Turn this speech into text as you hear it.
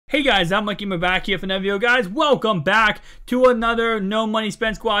Hey guys, I'm Mikey. I'm back here for another video. Guys, welcome back to another No Money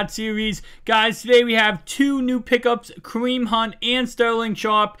Spent Squad series. Guys, today we have two new pickups, Kareem Hunt and Sterling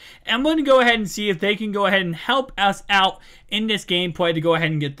Sharp. And I'm going to go ahead and see if they can go ahead and help us out in this gameplay to go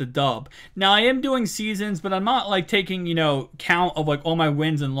ahead and get the dub. Now, I am doing seasons, but I'm not like taking, count of like all my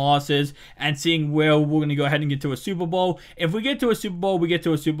wins and losses and seeing where we're going to go ahead and get to a Super Bowl. If we get to a Super Bowl, we get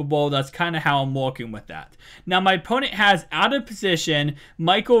to a Super Bowl. That's kind of how I'm working with that. Now, my opponent has out of position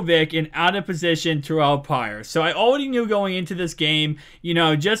Michael Vick and out of position Terrell Pryor. So I already knew going into this game,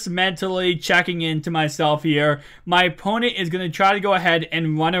 just mentally checking into myself here, my opponent is going to try to go ahead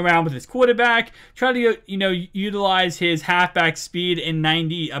and run around with his quarterback, try to, utilize his halfback speed in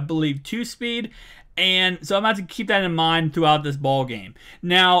 90, I believe, 2 speed. And so I'm going to have to keep that in mind throughout this ball game.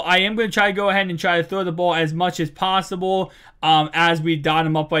 Now, I am going to try to go ahead and try to throw the ball as much as possible as we dot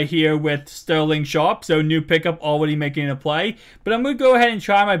him up right here with Sterling Sharp. So, new pickup already making a play. But I'm going to go ahead and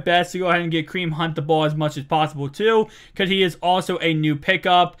try my best to go ahead and get Kareem Hunt the ball as much as possible too, because he is also a new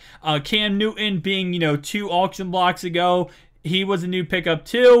pickup. Cam Newton being, 2 auction blocks ago, he was a new pickup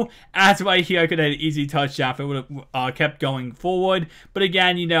too. As right here, I could have had an easy touchdown if it would have kept going forward. But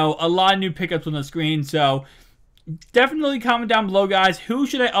again, a lot of new pickups on the screen. So definitely comment down below, guys. Who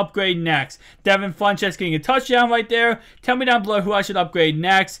should I upgrade next? Devin Funchess getting a touchdown right there. Tell me down below who I should upgrade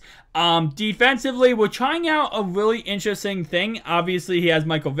next. Defensively, we're trying out a really interesting thing. Obviously, he has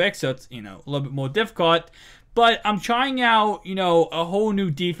Michael Vick, so it's, a little bit more difficult. But I'm trying out, a whole new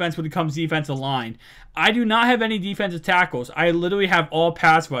defense when it comes to defensive line. I do not have any defensive tackles. I literally have all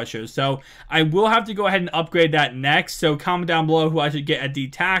pass rushers. So I will have to go ahead and upgrade that next. So comment down below who I should get at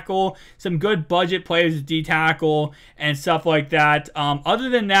D-tackle. Some good budget players at D-tackle and stuff like that. Other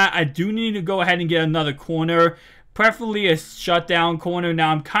than that, I do need to go ahead and get another corner. Preferably a shutdown corner.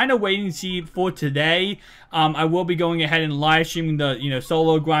 Now, I'm kind of waiting to see for today. I will be going ahead and live streaming the,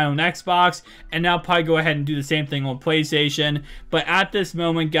 solo grind on Xbox. And I'll probably go ahead and do the same thing on PlayStation. But at this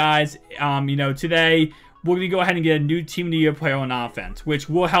moment, guys, today, we're going to go ahead and get a new Team of the Year player on offense, which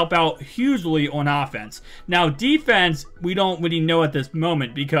will help out hugely on offense. Now, defense, we don't really know at this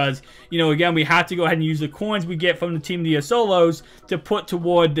moment because, again, we have to go ahead and use the coins we get from the Team of the Year solos to put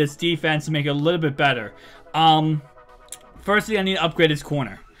toward this defense to make it a little bit better. Firstly, I need to upgrade his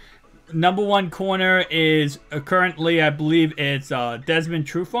corner. Number 1 corner is currently, I believe it's Desmond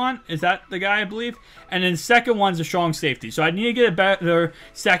Trufant. Is that the guy, I believe? And then second one's a strong safety. So I need to get a better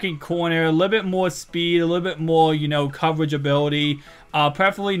second corner, a little bit more speed, a little bit more, coverage ability.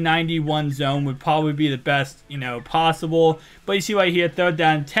 Preferably 91 zone would probably be the best, possible. But you see right here, 3rd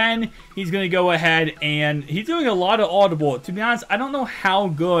down 10. He's going to go ahead and he's doing a lot of audible. To be honest, I don't know how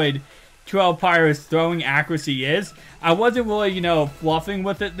good Terrell Pryor's throwing accuracy is. I wasn't really, fluffing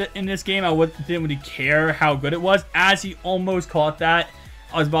with it in this game. I didn't really care how good it was. As he almost caught that,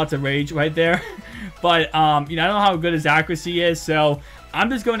 I was about to rage right there. But, I don't know how good his accuracy is. So, I'm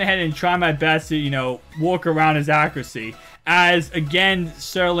just going ahead and try my best to, work around his accuracy. As, again,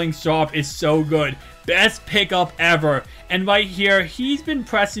 Sterling Sharp is so good. Best pickup ever. And right here, he's been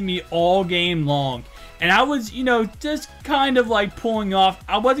pressing me all game long. And I was, just kind of like pulling off.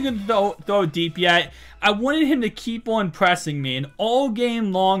 I wasn't going to throw deep yet. I wanted him to keep on pressing me. And all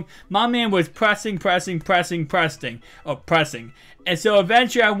game long, my man was pressing. And so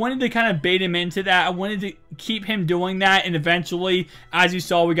eventually, I wanted to kind of bait him into that. I wanted to keep him doing that. And eventually, as you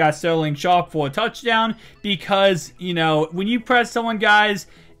saw, we got Sterling Sharp for a touchdown. Because, when you press someone, guys,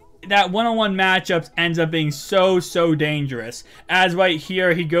 that one-on-one matchups ends up being so dangerous. As right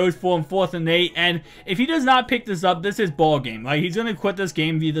here, he goes for him 4th and 8. And if he does not pick this up, this is ball game. Like, he's going to quit this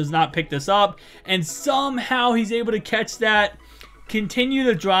game if he does not pick this up. And somehow he's able to catch that, continue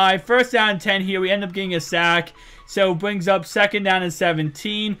the drive. 1st down 10 here. We end up getting a sack. So brings up 2nd down and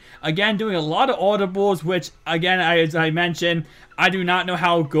 17. Again, doing a lot of audibles, which, again, as I mentioned, I do not know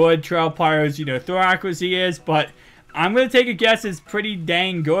how good Terrell Pryor's, throw accuracy is, but I'm going to take a guess it's pretty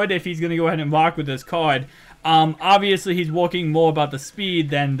dang good if he's going to go ahead and rock with this card. Obviously, he's working more about the speed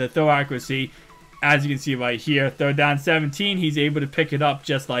than the throw accuracy. As you can see right here, 3rd down 17, he's able to pick it up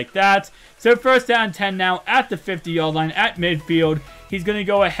just like that. So 1st down 10 now at the 50-yard line at midfield. He's going to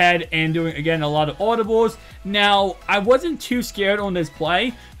go ahead and doing, again, a lot of audibles. Now, I wasn't too scared on this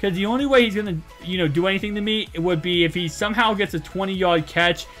play because the only way he's going to, do anything to me, it would be if he somehow gets a 20-yard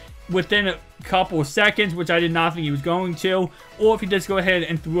catch within a couple of seconds, which I did not think he was going to, or if he just go ahead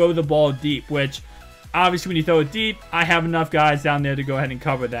and throw the ball deep, which obviously when you throw it deep, I have enough guys down there to go ahead and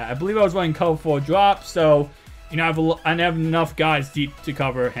cover that. I believe I was running cover 4 drop, so I have enough guys deep to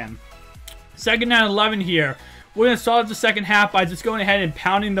cover him. 2nd down 11 here. We're going to start the second half by just going ahead and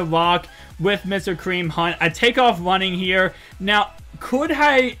pounding the rock with Mr. Kareem Hunt. I take off running here. Now, Could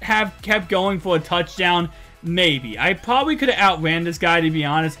I have kept going for a touchdown? Maybe. I probably could have outran this guy, to be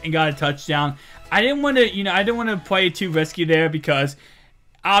honest, and got a touchdown. I didn't want to, I didn't want to play it too risky there because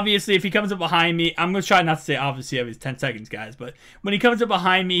obviously if he comes up behind me, I'm going to try not to say obviously every 10 seconds, guys, but when he comes up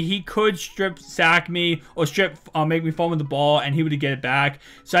behind me, he could strip sack me or make me fall with the ball and he would get it back.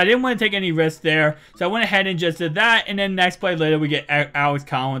 So I didn't want to take any risk there. So I went ahead and just did that, and then next play later, we get Alex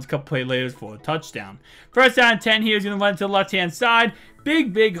Collins a couple play later for a touchdown. First down and 10 here, he's going to run to the left-hand side.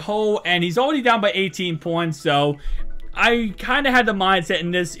 Big hole, and he's already down by 18 points, so I kind of had the mindset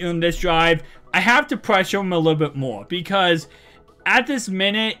in this drive, I have to pressure him a little bit more because at this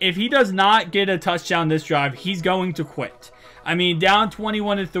minute, if he does not get a touchdown this drive, he's going to quit. I mean, down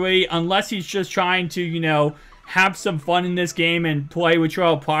 21-3, unless he's just trying to, have some fun in this game and play with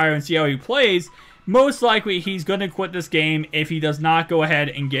Terrell Pryor and see how he plays, most likely he's going to quit this game if he does not go ahead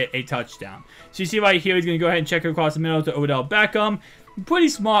and get a touchdown. So you see right here, he's going to go ahead and check it across the middle to Odell Beckham. Pretty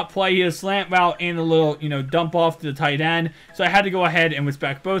smart play here, slant route and a little, dump off to the tight end. So I had to go ahead and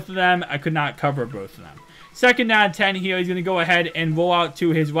respect both of them. I could not cover both of them. Second down and 10 here, he's going to go ahead and roll out to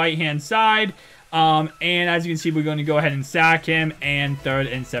his right-hand side. And as you can see, we're going to go ahead and sack him, and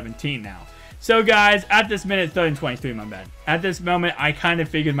 3rd and 17 now. So guys, at this minute, 3rd and 23, my bad. At this moment, I kind of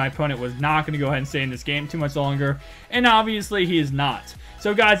figured my opponent was not going to go ahead and stay in this game too much longer. And obviously, he is not.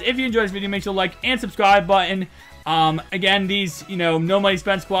 So guys, if you enjoyed this video, make sure to like and subscribe button. Again, these, no money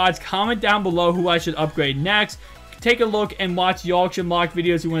spent squads, comment down below who I should upgrade next. Take a look and watch the auction block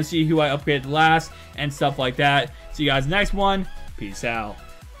videos if you want to see who I upgraded last and stuff like that. See you guys next one. Peace out.